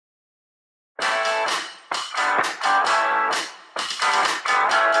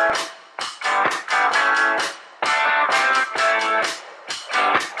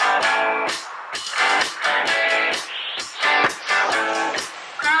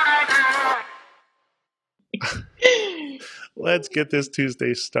Let's get this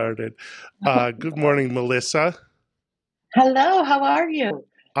Tuesday started. Good morning, Melissa. Hello, how are you?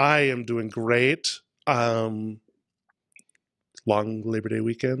 I am doing great. Long Labor Day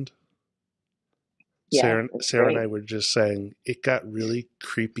weekend. Yeah, Sarah, it's Sarah and great. I were just saying it got really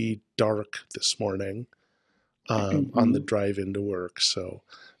creepy dark this morning on the hmm drive into work. So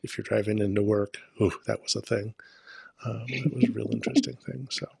if you're driving into work, oh, that was a thing. That was a real interesting thing.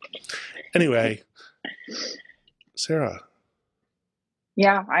 So anyway, Sarah,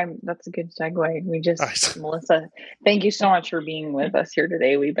 Yeah, that's a good segue. I, Melissa, thank you so much for being with us here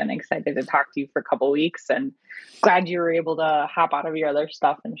today. We've been excited to talk to you for a couple weeks and glad you were able to hop out of your other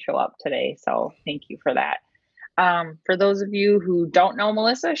stuff and show up today. So thank you for that. For those of you who don't know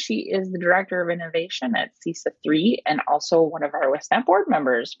Melissa, she is the Director of Innovation at CISA 3 and also one of our WiscNet board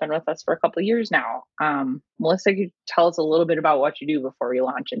members. Been with us for a couple of years now. Melissa, could you tell us a little bit about what you do before we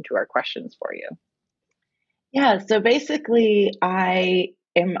launch into our questions for you? Yeah, so basically, I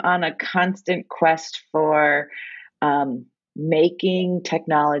am on a constant quest for making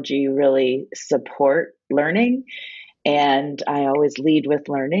technology really support learning. And I always lead with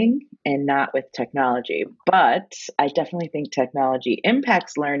learning and not with technology. But I definitely think technology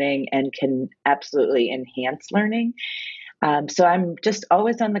impacts learning and can absolutely enhance learning. So I'm just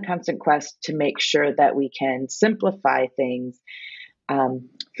always on the constant quest to make sure that we can simplify things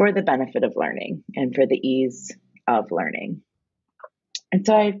for the benefit of learning and for the ease of learning. And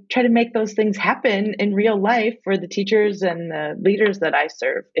so I try to make those things happen in real life for the teachers and the leaders that I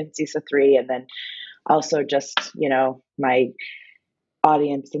serve in CISA 3, and then also just, my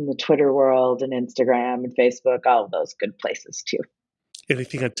audience in the Twitter world and Instagram and Facebook, all of those good places too.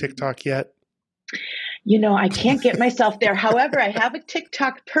 anything on TikTok yet? I can't get myself there. However, I have a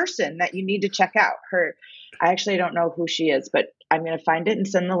TikTok person that you need to check out. I actually don't know who she is, but I'm going to find it and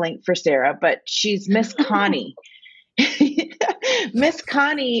send the link for Sarah. But she's Miss Connie. Miss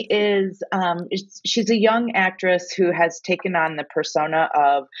Connie she's a young actress who has taken on the persona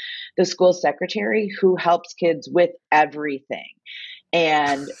of the school secretary who helps kids with everything.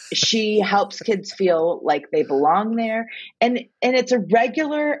 And she helps kids feel like they belong there. And it's a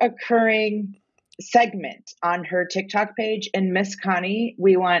regular occurring segment on her TikTok page. And Miss Connie,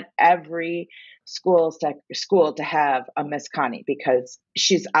 we want every school to have a Miss Connie because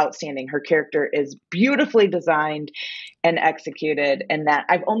she's outstanding. Her character is beautifully designed and executed, and that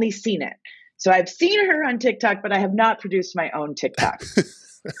I've only seen it. So I've seen her on TikTok, but I have not produced my own TikTok.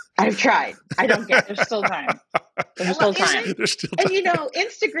 I've tried. I don't get it. There's still time. There's still time. And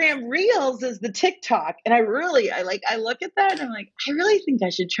Instagram Reels is the TikTok, and I look at that and I'm like, I really think I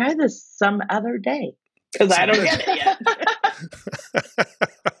should try this some other day because I don't get it yet.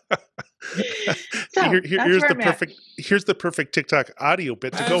 So here's the perfect TikTok audio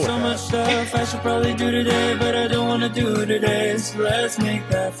bit to go with. So much stuff I should probably do today, but I don't want to do today. So let's make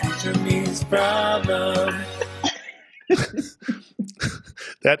that future me's problem.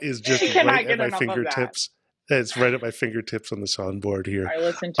 That is just right at my fingertips. It's right at my fingertips on the soundboard here. I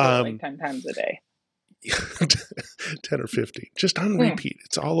listen to it like 10 times a day. 10 or 50. Just on repeat.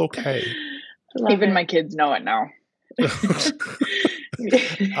 It's all okay. Even my kids know it now.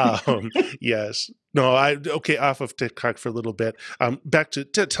 Yes. No, off of TikTok for a little bit. Back to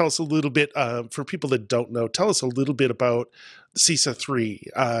tell us a little bit, for people that don't know, tell us a little bit about CISA 3,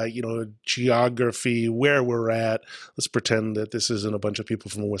 geography, where we're at. Let's pretend that this isn't a bunch of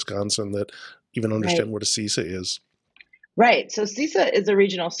people from Wisconsin that even understand what a CISA is. Right. So CISA is a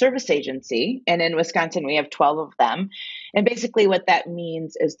regional service agency, and in Wisconsin, we have 12 of them. And basically what that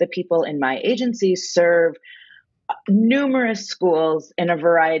means is the people in my agency serve numerous schools in a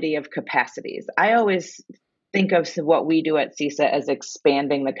variety of capacities. I always think of what we do at CISA as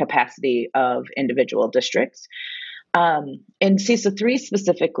expanding the capacity of individual districts. In CISA 3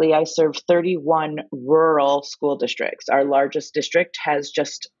 specifically, I serve 31 rural school districts. Our largest district has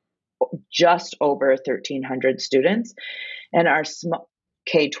just over 1,300 students, and our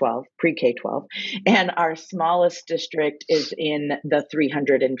K-12, pre-K-12, and our smallest district is in the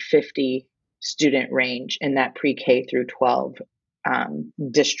 350 student range in that pre-K through 12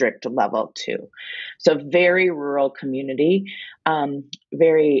 district level too. So very rural community,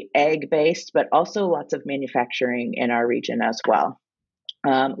 very ag-based, but also lots of manufacturing in our region as well.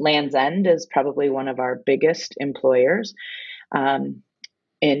 Land's End is probably one of our biggest employers.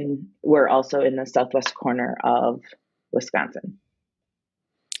 We're also in the southwest corner of Wisconsin.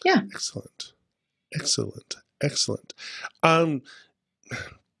 Yeah. Excellent.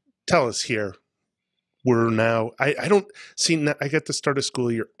 Tell us here. We're now. I don't see. I get the start of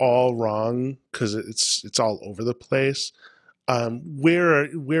school year all wrong because it's all over the place. Where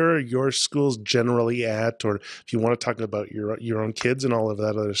are your schools generally at, or if you want to talk about your own kids and all of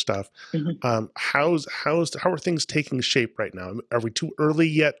that other stuff, how are things taking shape right now? Are we too early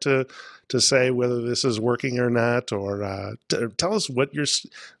yet to say whether this is working or not, or tell us what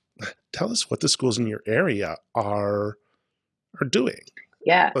the schools in your area are doing.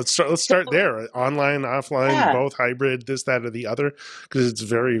 Yeah. Let's start there. Online, offline, both, hybrid, this, that, or the other, because it's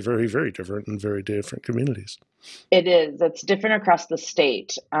very, very, very different in very different communities. It is. It's different across the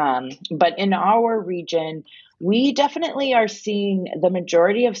state. But in our region, we definitely are seeing the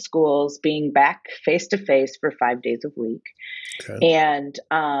majority of schools being back face-to-face for 5 days a week. Okay. And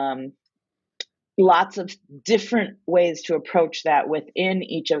lots of different ways to approach that within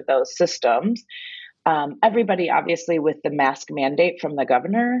each of those systems. Everybody, obviously, with the mask mandate from the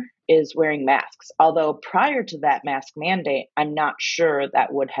governor is wearing masks. Although prior to that mask mandate, I'm not sure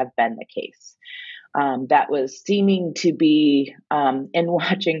that would have been the case. That was seeming to be in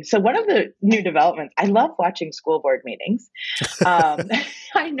watching. So one of the new developments, I love watching school board meetings.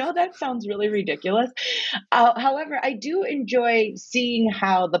 I know that sounds really ridiculous. However, I do enjoy seeing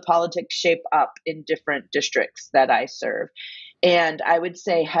how the politics shape up in different districts that I serve. And I would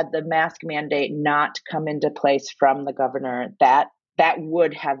say, had the mask mandate not come into place from the governor, that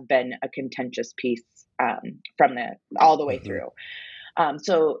would have been a contentious piece from all the way through.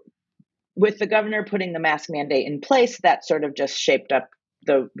 So with the governor putting the mask mandate in place, that sort of just shaped up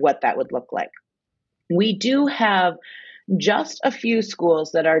what that would look like. We do have just a few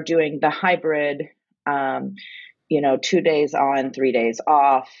schools that are doing the hybrid, 2 days on, 3 days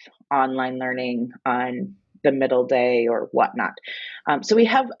off, online learning on the middle day or whatnot. So we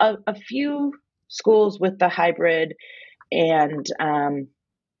have a few schools with the hybrid, and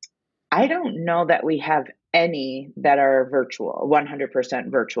I don't know that we have any that are virtual, 100%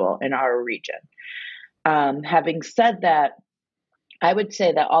 virtual in our region. Having said that, I would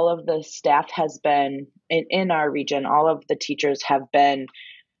say that all of the staff has been, in our region, all of the teachers have been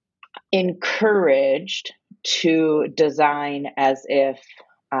encouraged to design as if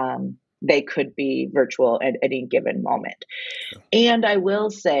they could be virtual at any given moment. And I will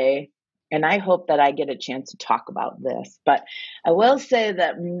say, and I hope that I get a chance to talk about this, but I will say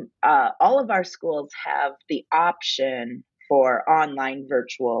that all of our schools have the option for online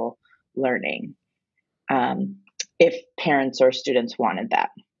virtual learning if parents or students wanted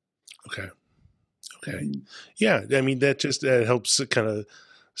that. Okay. Yeah, I mean, that just helps kind of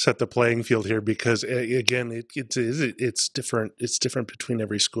set the playing field here, because again, it's different. It's different between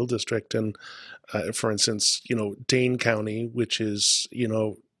every school district. And for instance, Dane County, which is,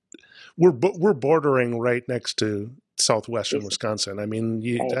 we're bordering right next to southwestern Wisconsin. I mean,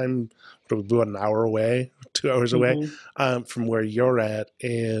 I'm about an hour away, 2 hours away from where you're at.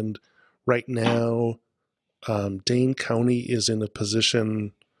 And right now, Dane County is in a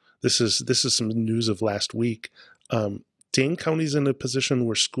position. This is some news of last week. Dane County's in a position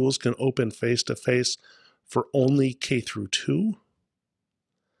where schools can open face-to-face for only K through 2.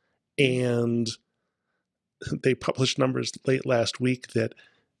 And they published numbers late last week that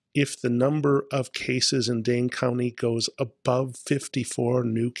if the number of cases in Dane County goes above 54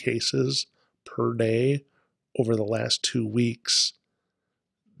 new cases per day over the last 2 weeks,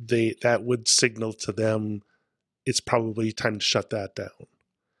 that would signal to them it's probably time to shut that down.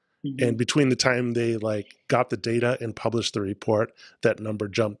 And between the time they got the data and published the report, that number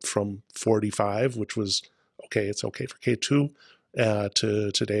jumped from 45, which was okay, it's okay for K2,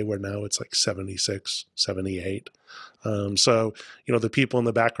 to today where now it's 76, 78. So, the people in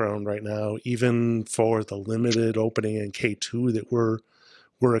the background right now, even for the limited opening in K2 that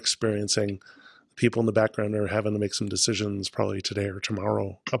we're experiencing, people in the background are having to make some decisions probably today or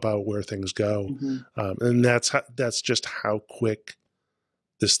tomorrow about where things go. And that's just how quick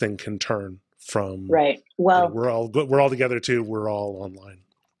this thing can turn from. Right. Well, we're all together too. We're all online.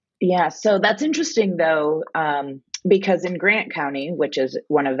 Yeah. So that's interesting though, because in Grant County, which is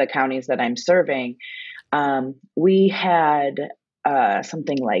one of the counties that I'm serving, we had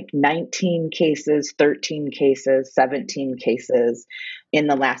something like 19 cases, 13 cases, 17 cases in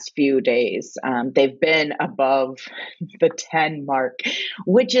the last few days. They've been above the 10 mark,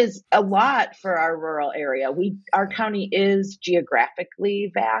 which is a lot for our rural area. Our county is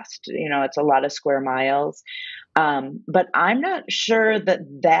geographically vast. It's a lot of square miles. But I'm not sure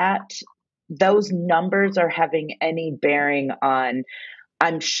that those numbers are having any bearing on.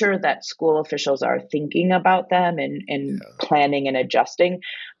 I'm sure that school officials are thinking about them and planning and adjusting.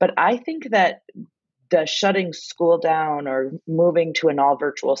 But I think that the shutting school down or moving to an all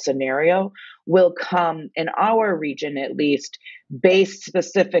virtual scenario will come, in our region at least, based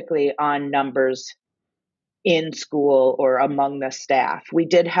specifically on numbers in school or among the staff. We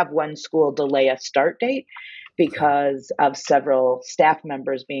did have one school delay a start date because of several staff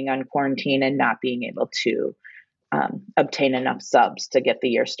members being on quarantine and not being able to obtain enough subs to get the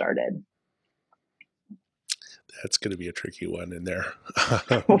year started. That's going to be a tricky one in there.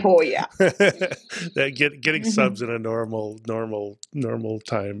 Oh yeah, getting subs in a normal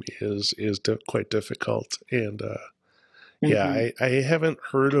time is quite difficult, and I haven't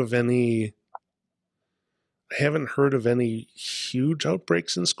heard of any. I haven't heard of any huge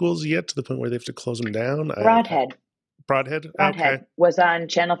outbreaks in schools yet to the point where they have to close them down. Broadhead. Broadhead Okay. Was on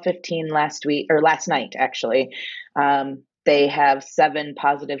Channel 15 last night, actually. They have 7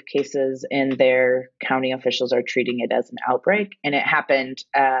 positive cases, and their county officials are treating it as an outbreak. And it happened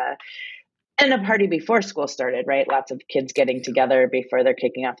in a party before school started, right? Lots of kids getting together before they're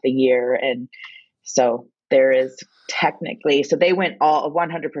kicking off the year. And so there is technically, so they went all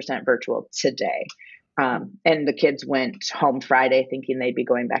 100% virtual today. And the kids went home Friday thinking they'd be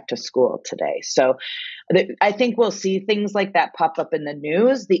going back to school today. So I think we'll see things like that pop up in the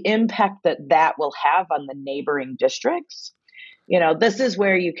news, the impact that will have on the neighboring districts. This is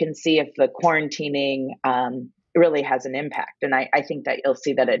where you can see if the quarantining really has an impact. And I think that you'll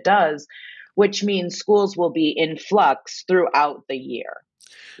see that it does, which means schools will be in flux throughout the year.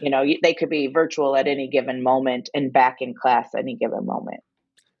 They could be virtual at any given moment and back in class any given moment.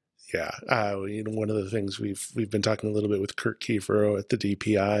 Yeah, one of the things we've been talking a little bit with Kurt Kiefer at the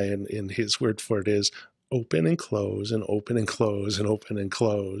DPI, and his word for it is open and close and open and close and open and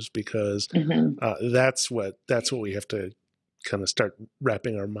close, because that's what we have to kind of start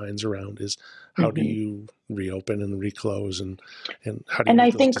wrapping our minds around is how do you reopen and reclose and how do you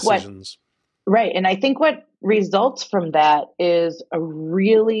make those decisions? Right, and I think what results from that is a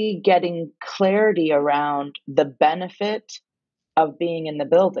really getting clarity around the benefit of being in the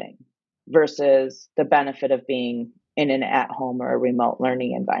building versus the benefit of being in an at-home or a remote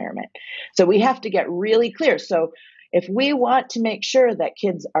learning environment. So we have to get really clear. So if we want to make sure that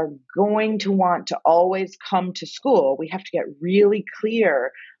kids are going to want to always come to school, we have to get really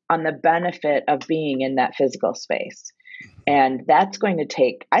clear on the benefit of being in that physical space. And that's going to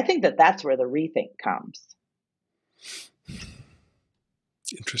take, I think that's where the rethink comes.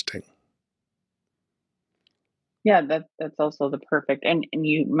 Interesting. Yeah, that's also the perfect. And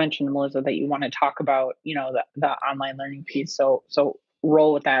you mentioned, Melissa, that you want to talk about, the online learning piece. So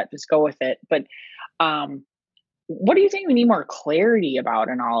roll with that, just go with it. But what do you think we need more clarity about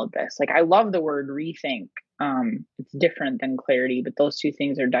in all of this? Like, I love the word rethink. It's different than clarity, but those two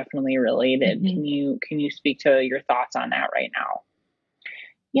things are definitely related. Can you speak to your thoughts on that right now?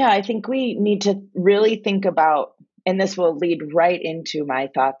 Yeah, I think we need to really think about, and this will lead right into my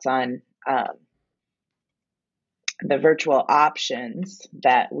thoughts on the virtual options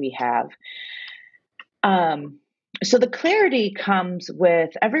that we have. So the clarity comes with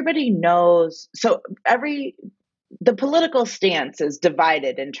everybody knows. So the political stance is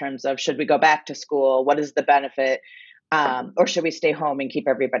divided in terms of, should we go back to school? What is the benefit? Or should we stay home and keep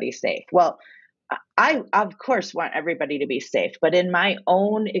everybody safe? Well, I, of course, want everybody to be safe. But in my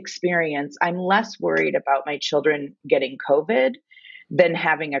own experience, I'm less worried about my children getting COVID than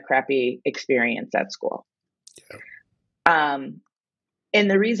having a crappy experience at school. Yeah. And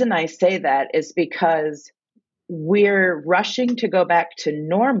the reason I say that is because we're rushing to go back to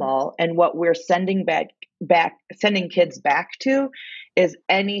normal, and what we're sending kids back to is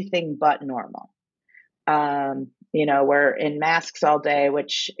anything but normal. We're in masks all day,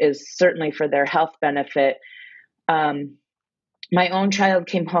 which is certainly for their health benefit. My own child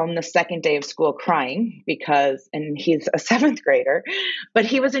came home the second day of school crying and he's a 7th grader, but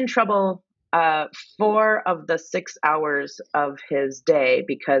he was in trouble 4 of the 6 hours of his day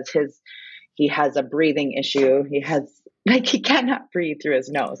because he has a breathing issue. He cannot breathe through his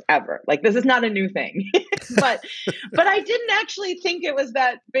nose ever. Like, this is not a new thing, but I didn't actually think it was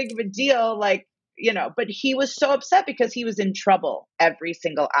that big of a deal. But he was so upset because he was in trouble every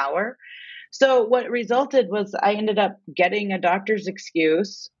single hour. So what resulted was I ended up getting a doctor's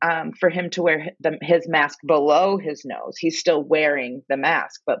excuse for him to wear his mask below his nose. He's still wearing the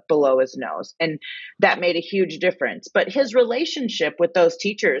mask, but below his nose. And that made a huge difference. But his relationship with those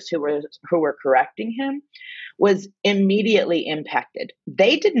teachers who were correcting him was immediately impacted.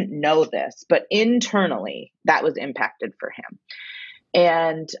 They didn't know this, but internally that was impacted for him.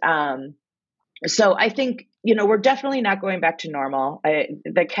 And so I think, we're definitely not going back to normal.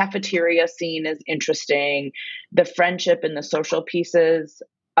 The cafeteria scene is interesting. The friendship and the social pieces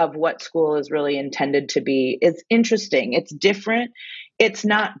of what school is really intended to be is interesting. It's different. It's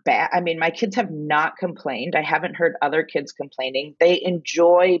not bad. I mean, my kids have not complained. I haven't heard other kids complaining. They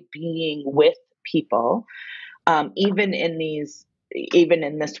enjoy being with people, even in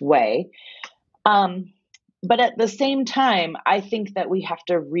this way. But at the same time, I think that we have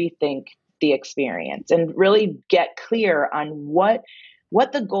to rethink the experience and really get clear on what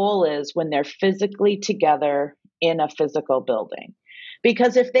the goal is when they're physically together in a physical building.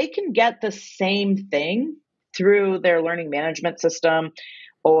 Because if they can get the same thing through their learning management system,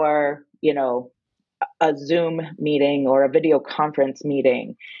 or, a Zoom meeting or a video conference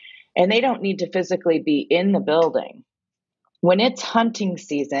meeting, and they don't need to physically be in the building, when it's hunting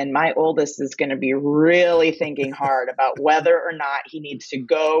season, my oldest is going to be really thinking hard about whether or not he needs to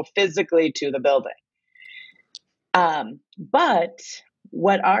go physically to the building. But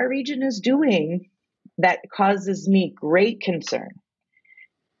what our region is doing that causes me great concern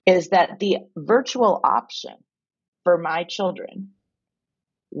is that the virtual option for my children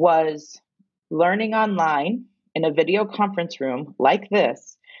was learning online in a video conference room like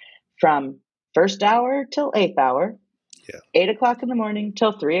this from first hour till eighth hour, 8 o'clock in the morning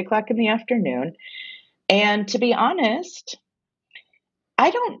till 3 o'clock in the afternoon. And to be honest, I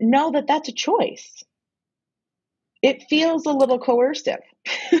don't know that that's a choice. It feels a little coercive.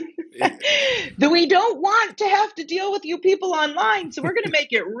 We don't want to have to deal with you people online, so we're going to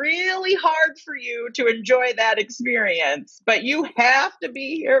make it really hard for you to enjoy that experience, but you have to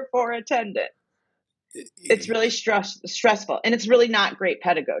be here for attendance. It's really stressful, and it's really not great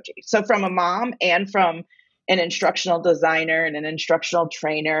pedagogy. So from a mom and from an instructional designer and an instructional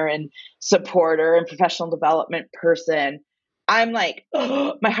trainer and supporter and professional development person, I'm like,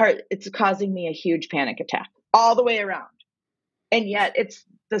 oh, my heart, it's causing me a huge panic attack all the way around. And yet it's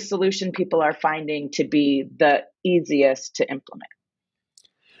the solution people are finding to be the easiest to implement.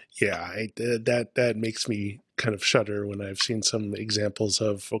 Yeah, that makes me kind of shudder when I've seen some examples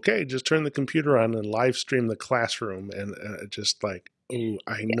of, okay, just turn the computer on and live stream the classroom, and just like, oh,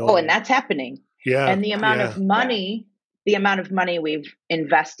 I know. Oh, and that's happening. Yeah. And the amount of money, we've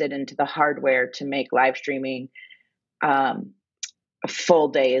invested into the hardware to make live streaming full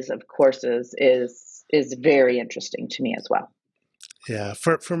days of courses is very interesting to me as well. Yeah,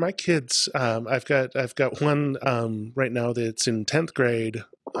 for my kids, I've got one right now that's in 10th grade.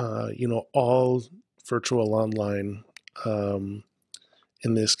 All virtual online in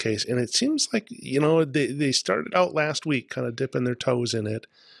this case, and it seems like they started out last week, kind of dipping their toes in it,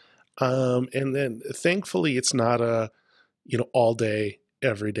 and then thankfully it's not a all day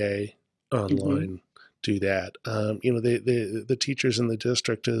every day online. Do that. The teachers in the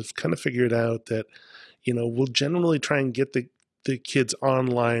district have kind of figured out that we'll generally try and get the kids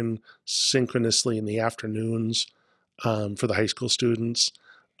online synchronously in the afternoons for the high school students.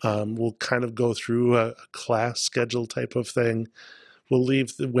 We'll kind of go through a class schedule type of thing. We'll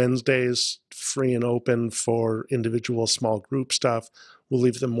leave the Wednesdays free and open for individual small group stuff. We'll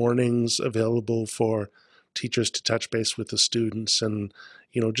leave the mornings available for teachers to touch base with the students. And,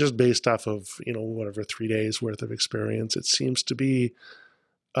 just based off of, whatever 3 days worth of experience, it seems to be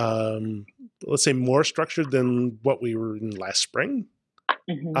let's say more structured than what we were in last spring.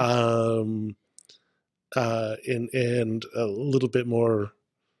 And a little bit more,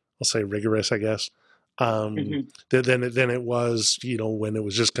 I'll say, rigorous, I guess, than it was, when it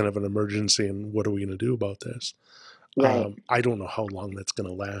was just kind of an emergency and what are we going to do about this? Right. I don't know how long that's going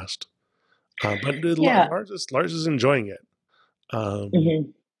to last. But Lars is enjoying it.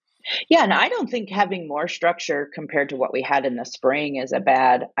 Yeah, and I don't think having more structure compared to what we had in the spring is a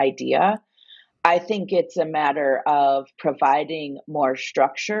bad idea. I think it's a matter of providing more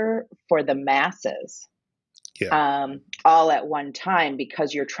structure for the masses all at one time,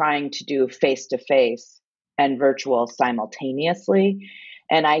 because you're trying to do face-to-face and virtual simultaneously.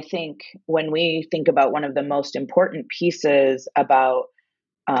 And I think when we think about one of the most important pieces about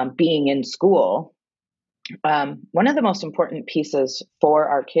being in school, one of the most important pieces for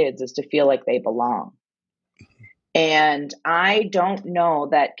our kids is to feel like they belong. And I don't know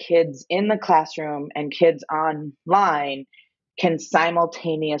that kids in the classroom and kids online can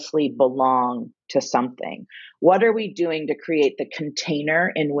simultaneously belong to something. What are we doing to create the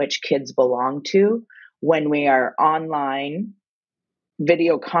container in which kids belong to when we are online,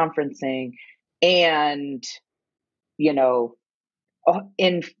 video conferencing, and,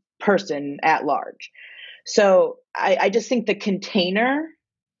 in person at large? So I just think the container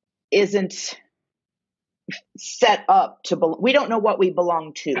isn't set up to we don't know what we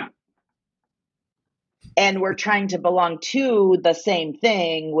belong to. And we're trying to belong to the same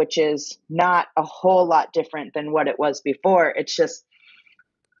thing, which is not a whole lot different than what it was before. It's just,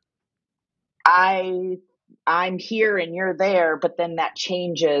 I'm here and you're there, but then that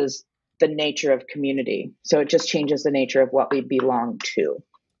changes the nature of community. So it just changes the nature of what we belong to.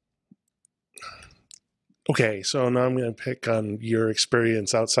 Okay, so now I'm going to pick on your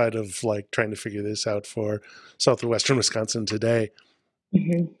experience outside of like trying to figure this out for southwestern Wisconsin today.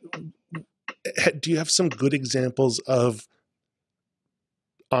 Mm-hmm. Do you have some good examples of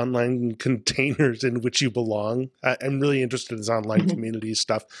online containers in which you belong? I'm really interested in this online Mm-hmm. community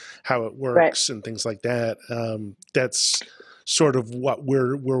stuff, how it Right. works and things like that. That's sort of what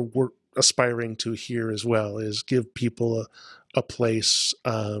we're aspiring to here as well, is give people a place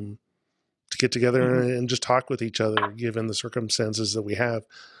to get together Mm-hmm. and just talk with each other, given the circumstances that we have.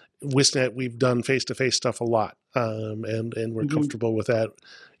 WiscNet, we've done face-to-face stuff a lot, and we're Mm-hmm. comfortable with that.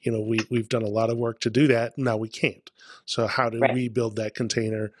 You know, we've done a lot of work to do that. Now we can't. So how do Right. we build that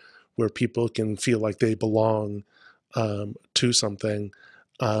container where people can feel like they belong to something?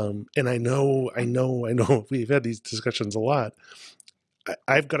 And I know, we've had these discussions a lot.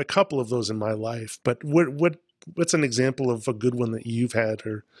 I've got a couple of those in my life, but what's an example of a good one that you've had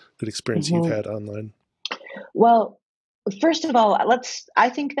or good experience you've Mm-hmm. had online? Well, first of all, I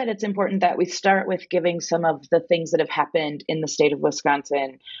think that it's important that we start with giving some of the things that have happened in the state of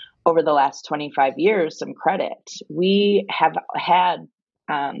Wisconsin over the last 25 years some credit. We have had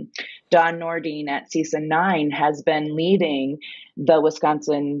Don Nordine at CISA 9 has been leading the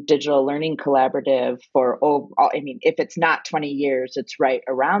Wisconsin Digital Learning Collaborative for, if it's not 20 years, it's right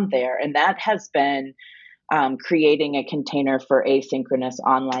around there. And that has been creating a container for asynchronous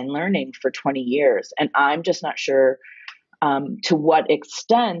online learning for 20 years. And I'm just not sure to what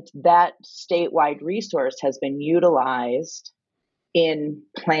extent that statewide resource has been utilized in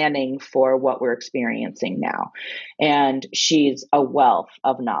planning for what we're experiencing now. And she's a wealth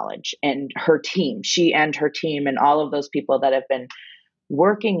of knowledge, and she and her team and all of those people that have been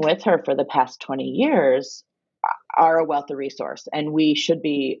working with her for the past 20 years are a wealth of resource. And we should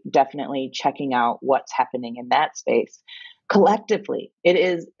be definitely checking out what's happening in that space collectively.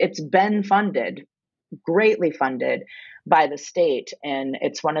 It's been funded, greatly funded by the state. And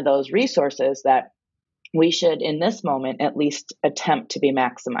it's one of those resources that we should, in this moment, at least attempt to be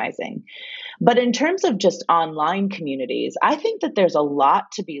maximizing. But in terms of just online communities, I think that there's a lot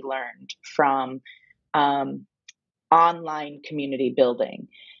to be learned from online community building.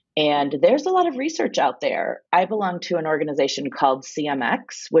 And there's a lot of research out there. I belong to an organization called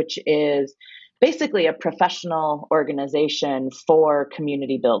CMX, which is basically a professional organization for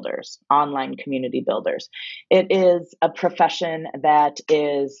community builders, online community builders. It is a profession that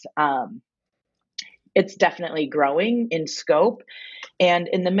is, it's definitely growing in scope. And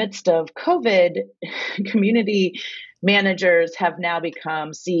in the midst of COVID, community managers have now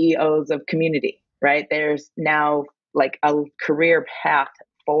become CEOs of community, right? There's now like a career path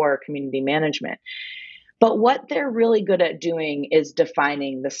for community management. But what they're really good at doing is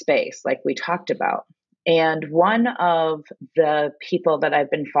defining the space, like we talked about. And one of the people that I've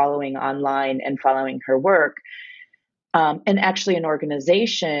been following online and following her work, and actually an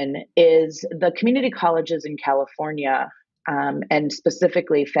organization, is the community colleges in California, and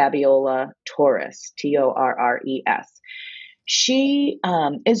specifically Fabiola Torres, Torres. She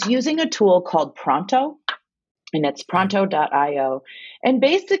is using a tool called Pronto, and it's pronto.io. And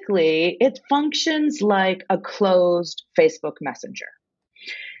basically, it functions like a closed Facebook Messenger.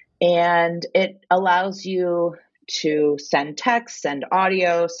 And it allows you to send text, send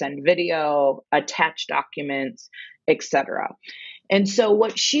audio, send video, attach documents, etc. And so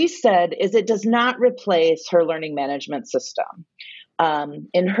what she said is it does not replace her learning management system.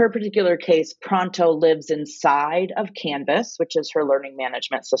 In her particular case, Pronto lives inside of Canvas, which is her learning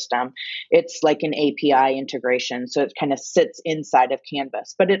management system. It's like an API integration, so it kind of sits inside of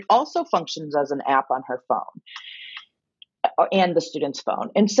Canvas, but it also functions as an app on her phone and the student's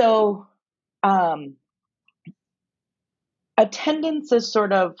phone. And so attendance is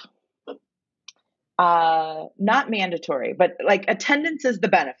sort of not mandatory, but like attendance is the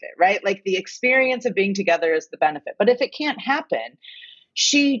benefit, right? Like the experience of being together is the benefit. But if it can't happen,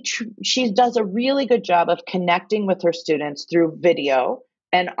 she does a really good job of connecting with her students through video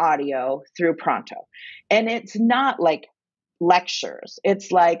and audio through Pronto. And it's not like lectures. It's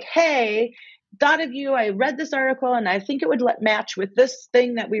like, hey, thought of you. I read this article and I think it would match with this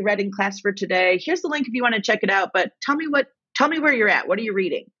thing that we read in class for today. Here's the link if you want to check it out, but tell me where you're at. What are you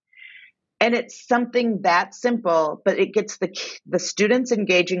reading? And it's something that simple, but it gets the students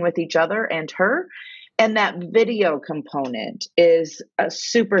engaging with each other and her. And that video component is a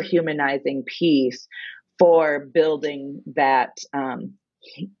super humanizing piece for building that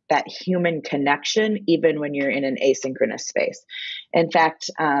human connection, even when you're in an asynchronous space. In fact,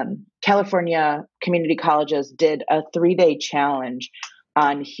 California community colleges did a 3-day challenge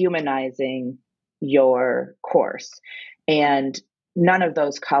on humanizing your course. And none of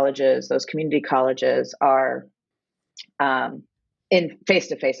those colleges, those community colleges, are in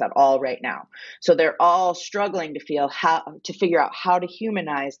face-to-face at all right now. So they're all struggling to figure out how to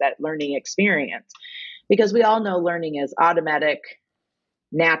humanize that learning experience, because we all know learning is automatic,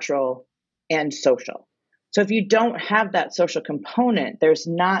 natural, and social. So if you don't have that social component, there's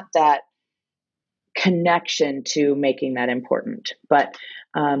not that connection to making that important. But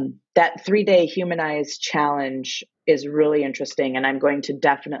that 3-day humanized challenge is really interesting, and I'm going to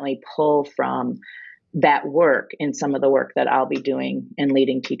definitely pull from that work in some of the work that I'll be doing and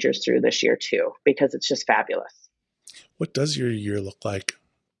leading teachers through this year too, because it's just fabulous. What does your year look like?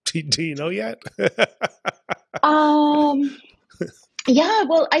 Do you know yet? Yeah,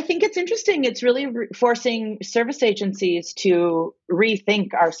 well, I think it's interesting. It's really forcing service agencies to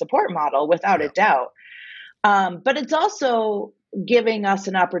rethink our support model without a doubt. But it's also giving us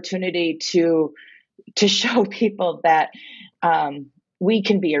an opportunity to show people that we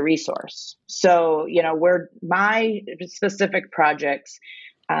can be a resource. So, my specific projects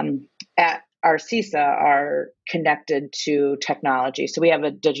at our CISA are connected to technology. So we have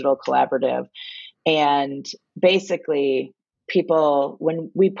a digital collaborative, and basically when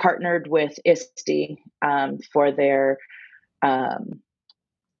we partnered with ISTE for their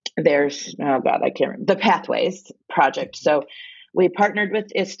the Pathways project. So we partnered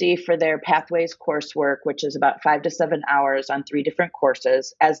with ISTE for their Pathways coursework, which is about 5 to 7 hours on 3 different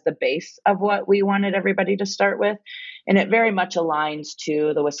courses as the base of what we wanted everybody to start with. And it very much aligns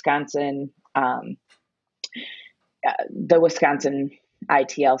to the Wisconsin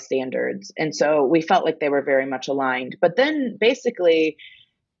ITL standards. And so we felt like they were very much aligned. But then basically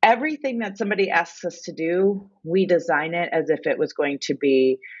everything that somebody asks us to do, we design it as if it was going to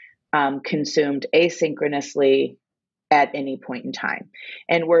be consumed asynchronously at any point in time.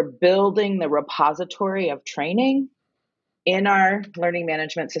 And we're building the repository of training in our learning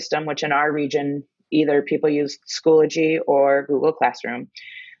management system, which in our region, either people use Schoology or Google Classroom.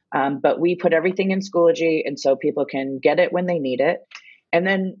 But we put everything in Schoology, and so people can get it when they need it. And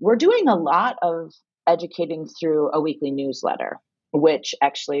then we're doing a lot of educating through a weekly newsletter, which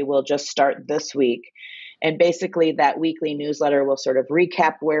actually will just start this week. And basically that weekly newsletter will sort of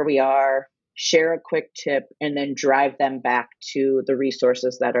recap where we are, share a quick tip, and then drive them back to the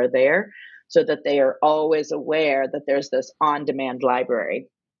resources that are there so that they are always aware that there's this on-demand library.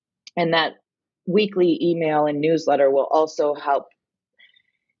 And that weekly email and newsletter will also help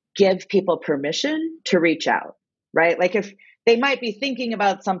give people permission to reach out, right? Like if they might be thinking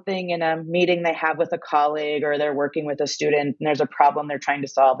about something in a meeting they have with a colleague, or they're working with a student and there's a problem they're trying to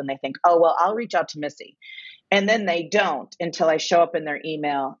solve, and they think, oh, well, I'll reach out to Missy. And then they don't until I show up in their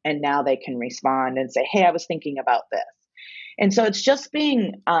email, and now they can respond and say, hey, I was thinking about this. And so it's just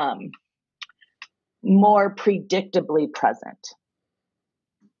being more predictably present.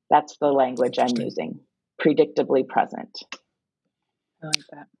 That's the language I'm using, predictably present. I like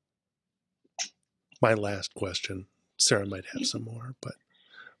that. My last question. Sarah might have some more, but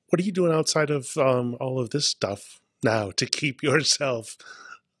what are you doing outside of all of this stuff now to keep yourself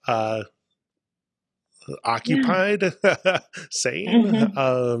occupied, sane,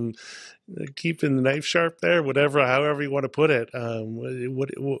 keeping the knife sharp there, however you want to put it?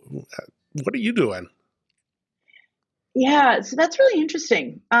 What are you doing? Yeah, so that's really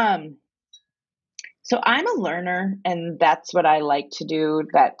interesting. So I'm a learner, and that's what I like to do.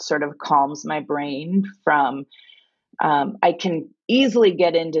 That sort of calms my brain from, I can easily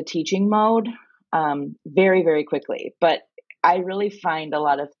get into teaching mode very, very quickly, but I really find a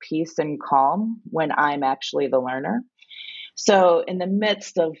lot of peace and calm when I'm actually the learner. So in the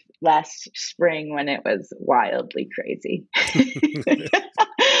midst of last spring, when it was wildly crazy,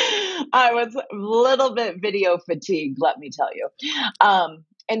 I was a little bit video fatigued, let me tell you.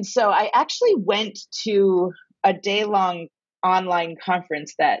 And so I actually went to a day-long online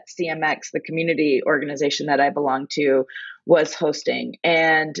conference that CMX, the community organization that I belong to, was hosting.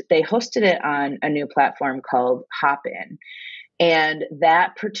 And they hosted it on a new platform called Hopin. And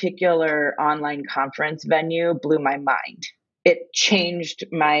that particular online conference venue blew my mind. It changed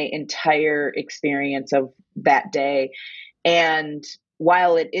my entire experience of that day. And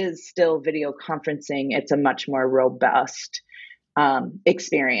while it is still video conferencing, it's a much more robust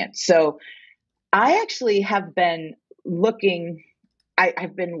experience. So I actually have been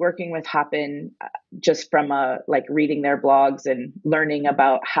I've been working with Hopin just from reading their blogs and learning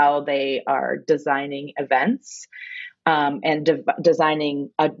about how they are designing events and designing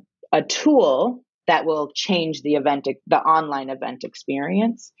a tool that will change the online event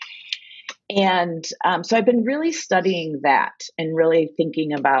experience. And so I've been really studying that and really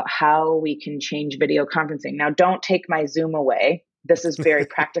thinking about how we can change video conferencing. Now, don't take my Zoom away. This is very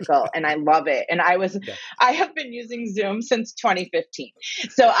practical and I love it. And Yeah. I have been using Zoom since 2015.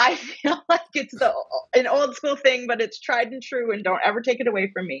 So I feel like it's an old school thing, but it's tried and true, and don't ever take it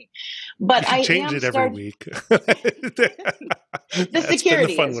away from me. But You should I change am it every starting. week. The That's been the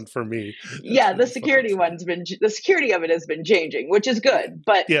security fun is, one for me. yeah, the security the security of it has been changing, which is good.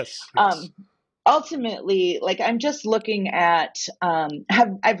 But Yes. ultimately, like, I'm just looking at,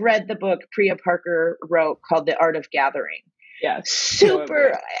 I've read the book Priya Parker wrote called The Art of Gathering. Yes.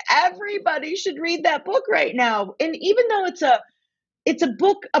 Super. Everybody should read that book right now. And even though it's a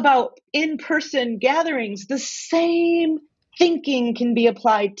book about in-person gatherings, the same thinking can be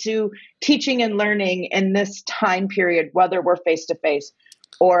applied to teaching and learning in this time period, whether we're face-to-face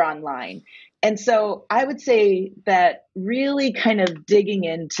or online. And so I would say that really kind of digging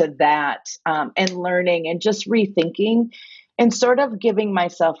into that, and learning and just rethinking and sort of giving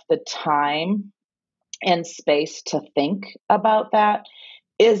myself the time and space to think about that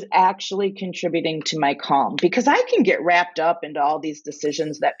is actually contributing to my calm, because I can get wrapped up into all these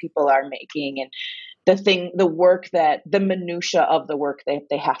decisions that people are making and the minutia of the work that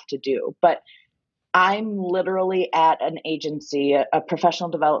they have to do. But I'm literally at an agency, a professional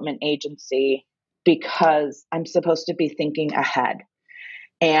development agency, because I'm supposed to be thinking ahead.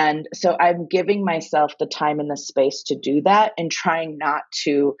 And so I'm giving myself the time and the space to do that, and trying not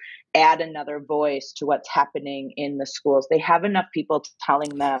to add another voice to what's happening in the schools. They have enough people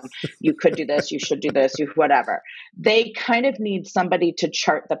telling them, you could do this, you should do this, you whatever. They kind of need somebody to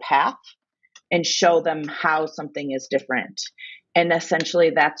chart the path and show them how something is different. And essentially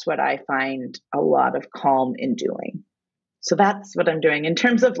that's what I find a lot of calm in doing. So that's what I'm doing in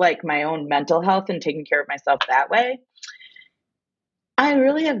terms of like my own mental health and taking care of myself that way. I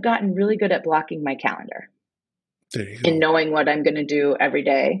really have gotten really good at blocking my calendar and knowing what I'm going to do every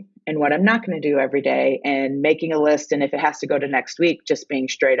day and what I'm not going to do every day, and making a list. And if it has to go to next week, just being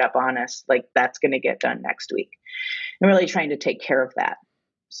straight up honest, like that's going to get done next week, and really trying to take care of that.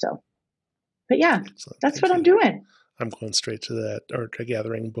 So, but yeah, that's what I'm doing. I'm going straight to that Art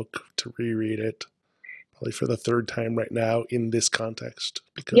Gathering book to reread it, probably for the third time right now in this context.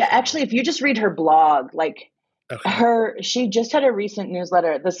 Because, yeah, actually, if you just read her blog, like, she just had a recent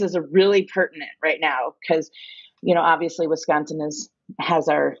newsletter. This is a really pertinent right now because, obviously Wisconsin has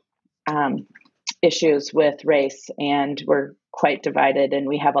our issues with race, and we're quite divided, and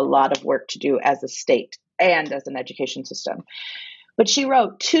we have a lot of work to do as a state and as an education system. But she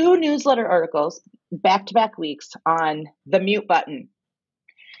wrote 2 newsletter articles back-to-back weeks on the mute button.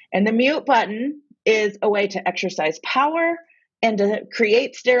 And the mute button is a way to exercise power and to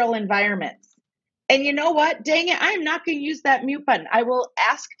create sterile environments. And you know what? Dang it, I'm not going to use that mute button. I will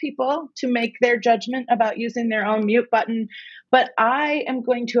ask people to make their judgment about using their own mute button, but I am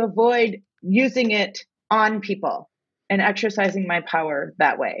going to avoid using it on people and exercising my power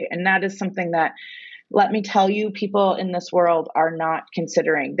that way. And that is something that, let me tell you, people in this world are not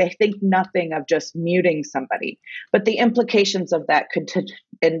considering. They think nothing of just muting somebody, but the implications of that could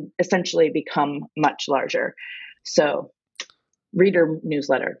essentially become much larger. So read her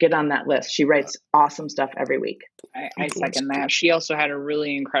newsletter, get on that list. She writes awesome stuff every week. I second that. She also had a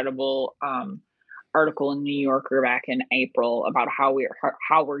really incredible article in New Yorker back in April about how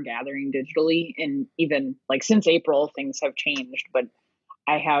we're gathering digitally. And even like since April, things have changed. But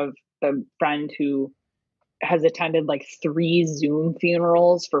I have a friend who has attended like 3 Zoom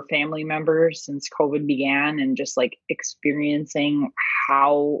funerals for family members since COVID began, and just like experiencing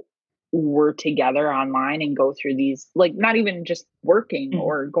how we're together online and go through these, like, not even just working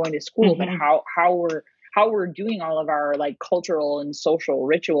or going to school, but how we're doing all of our like cultural and social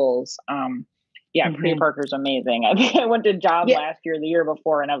rituals. Priya Parker's amazing. I think I went to John last year, the year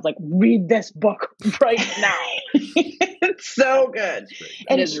before, and I was like, read this book right now. It's so good.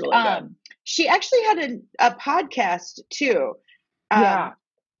 And it's really good. She actually had a podcast too.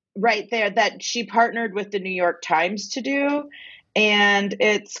 Right there, that she partnered with the New York Times to do. And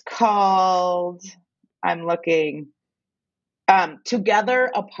it's called, I'm looking, Together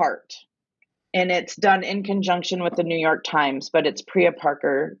Apart. And it's done in conjunction with the New York Times, but it's Priya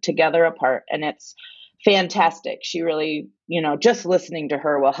Parker, Together Apart. And it's fantastic. She really, just listening to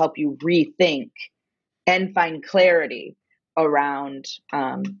her will help you rethink and find clarity around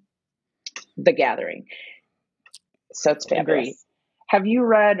the gathering. So it's fabulous. Agreed. Have you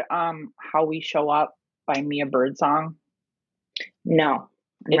read How We Show Up by Mia Birdsong? No,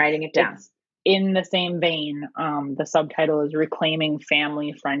 I'm writing it down. It's in the same vein. The subtitle is Reclaiming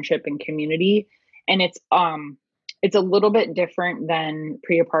Family, Friendship, and Community. And it's a little bit different than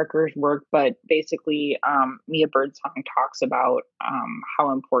Priya Parker's work, but basically Mia Birdsong talks about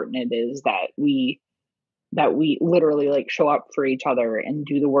how important it is that we that we literally like show up for each other and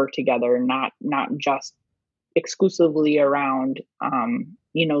do the work together, not just exclusively around,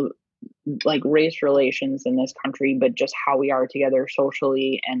 you know, like race relations in this country, but just how we are together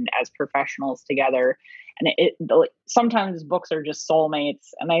socially and as professionals together. And sometimes books are just soulmates.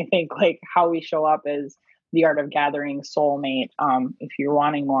 And I think like how we show up is The Art of Gathering Soulmate. If you're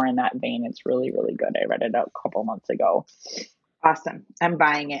wanting more in that vein, it's really, really good. I read it a couple months ago. Awesome. I'm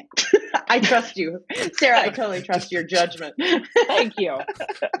buying it. I trust you. Sarah, I totally trust your judgment. Thank you.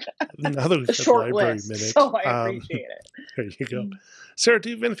 Now that we've A had short library list, minute, so I appreciate it. There you go. Sarah, do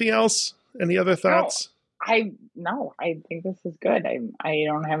you have anything else? Any other thoughts? No, I think this is good. I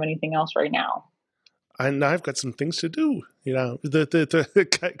don't have anything else right now. And I've got some things to do. You know, got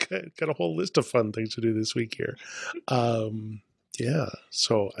a whole list of fun things to do this week here. Yeah,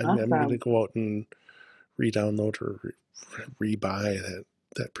 so I'm going to go out and re-download or re-buy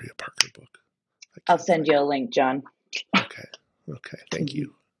that Bria Parker book. I'll send you a link, John. Okay. Thank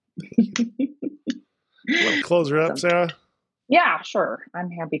you. You want to close her up, Sarah? Yeah, sure. I'm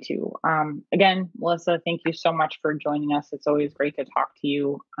happy to. Again, Melissa, thank you so much for joining us. It's always great to talk to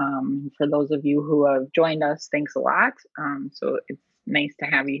you. For those of you who have joined us, thanks a lot. So it's nice to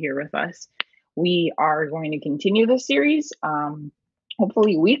have you here with us. We are going to continue this series,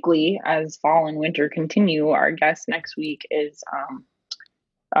 hopefully weekly as fall and winter continue. Our guest next week is,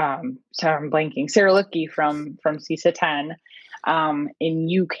 so I'm blanking, Sarah Lipke from CISA 10.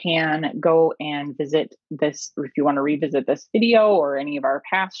 And you can go and visit this, if you want to revisit this video or any of our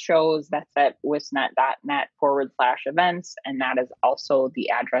past shows, that's at wiscnet.net/events. And that is also the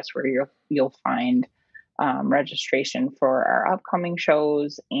address where you'll find registration for our upcoming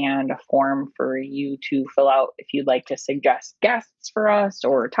shows and a form for you to fill out if you'd like to suggest guests for us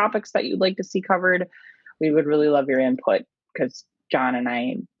or topics that you'd like to see covered. We would really love your input because John and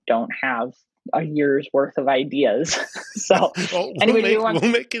I don't have a year's worth of ideas. So we'll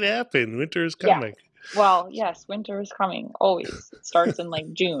make it happen. Winter is coming. Yeah. Well, yes, winter is coming. Always. It starts in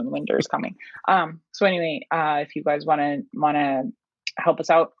like June. Winter is coming. So anyway, if you guys want to help us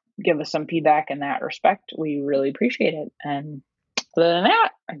out, give us some feedback in that respect, we really appreciate it. And other than that,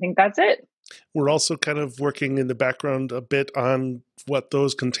 I think that's it. We're also kind of working in the background a bit on what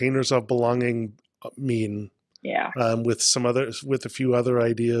those containers of belonging mean. Yeah. With a few other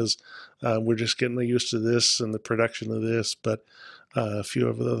ideas. We're just getting used to this and the production of this, but a few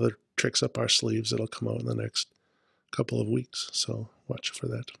of the other tricks up our sleeves that'll come out in the next couple of weeks. So watch for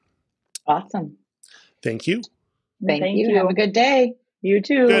that. Awesome. Thank you. Thank you. Have a good day. You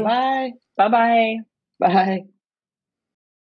too. Good. Bye. Bye-bye. Bye.